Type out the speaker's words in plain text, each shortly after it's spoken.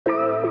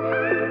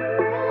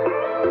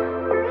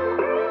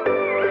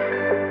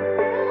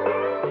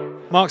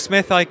Mark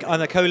Smith, I'm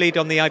the co-lead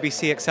on the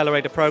IBC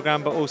Accelerator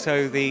Programme, but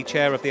also the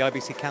chair of the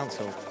IBC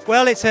Council.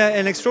 Well, it's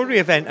an extraordinary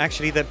event,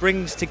 actually, that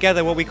brings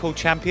together what we call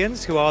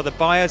champions, who are the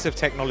buyers of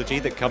technology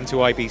that come to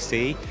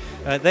IBC.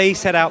 They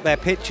set out their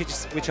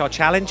pitches, which are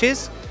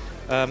challenges,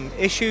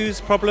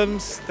 issues,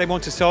 problems they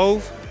want to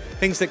solve,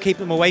 things that keep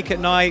them awake at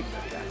night,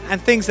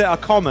 and things that are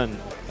common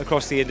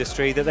across the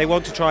industry that they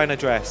want to try and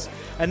address.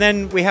 And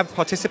then we have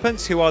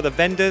participants who are the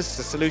vendors,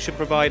 the solution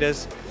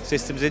providers,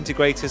 systems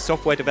integrators,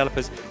 software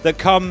developers that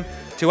come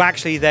to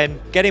actually then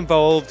get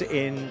involved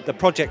in the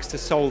projects to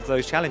solve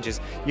those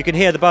challenges. You can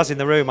hear the buzz in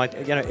the room.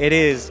 It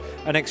is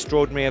an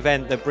extraordinary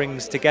event that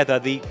brings together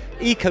the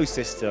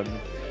ecosystem,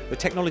 the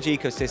technology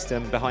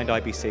ecosystem behind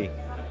IBC.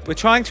 We're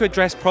trying to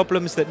address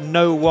problems that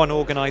no one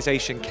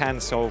organisation can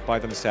solve by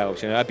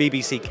themselves. A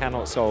BBC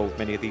cannot solve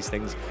many of these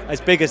things,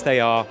 as big as they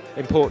are,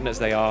 important as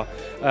they are.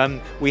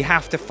 We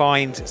have to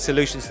find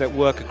solutions that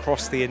work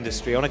across the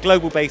industry on a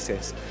global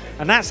basis,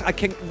 and that's, I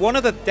think,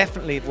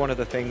 definitely one of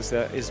the things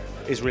that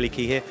is really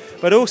key here.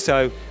 But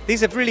also,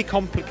 these are really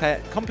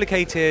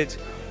complicated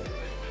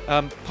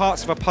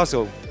parts of a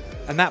puzzle.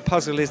 And that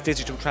puzzle is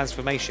digital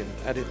transformation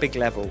at a big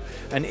level.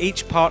 And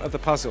each part of the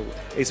puzzle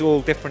is all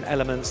different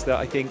elements that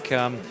I think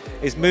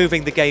is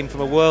moving the game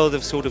from a world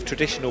of sort of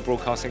traditional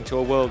broadcasting to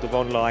a world of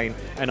online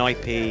and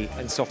IP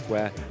and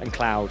software and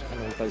cloud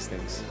and all of those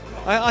things.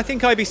 I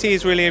think IBC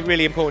is really,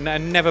 really important,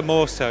 and never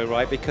more so,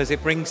 right? Because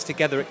it brings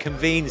together, it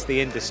convenes the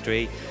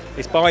industry,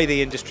 it's by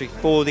the industry,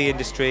 for the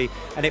industry,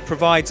 and it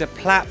provides a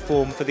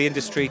platform for the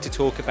industry to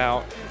talk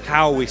about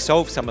how we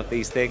solve some of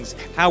these things,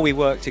 how we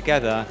work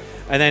together,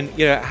 and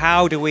then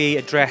how do we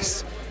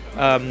address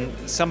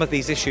some of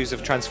these issues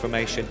of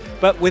transformation,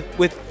 but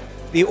with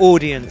the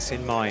audience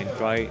in mind,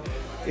 right?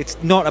 It's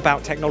not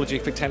about technology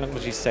for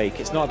technology's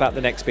sake. It's not about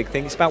the next big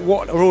thing. It's about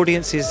what our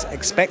audience is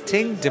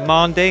expecting,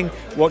 demanding.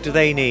 What do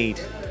they need?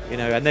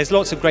 And there's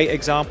lots of great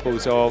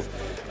examples of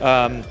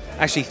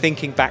actually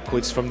thinking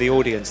backwards from the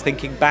audience,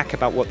 thinking back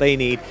about what they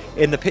need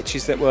in the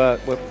pitches that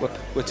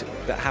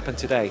that happened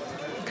today.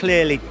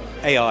 Clearly,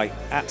 AI,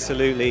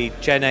 absolutely.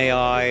 Gen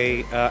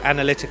AI,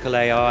 analytical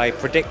AI,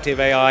 predictive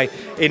AI,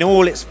 in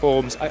all its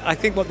forms. I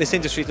think what this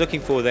industry is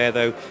looking for there,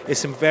 though, is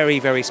some very,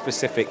 very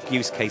specific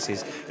use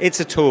cases. It's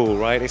a tool,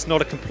 right? It's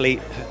not a complete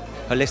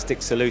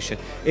holistic solution.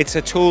 It's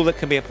a tool that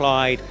can be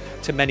applied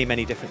to many,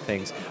 many different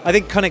things. I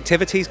think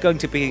connectivity is going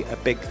to be a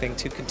big thing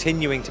too,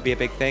 continuing to be a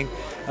big thing.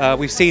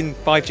 We've seen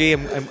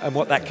 5G and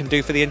what that can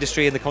do for the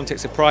industry in the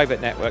context of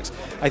private networks.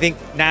 I think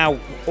now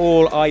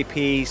all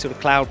IP sort of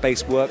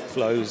cloud-based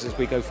workflows as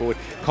we go forward,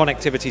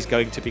 connectivity is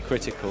going to be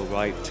critical,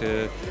 right,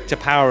 to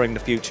powering the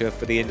future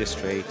for the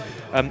industry.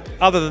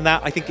 Other than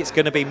that, I think it's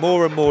going to be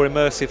more and more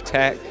immersive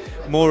tech,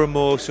 more and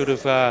more sort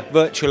of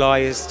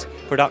virtualized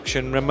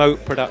production,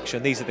 remote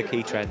production. These are the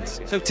key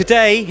trends. So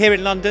today, here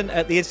in London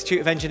at the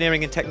Institute of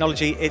Engineering and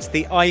Technology, it's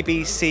the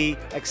IBC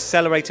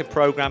Accelerator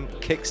Programme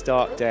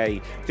Kickstart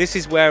Day. This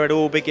is where it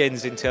all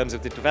begins in terms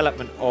of the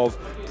development of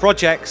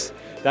projects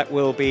that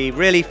will be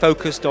really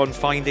focused on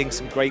finding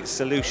some great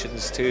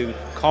solutions to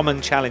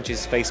common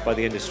challenges faced by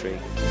the industry.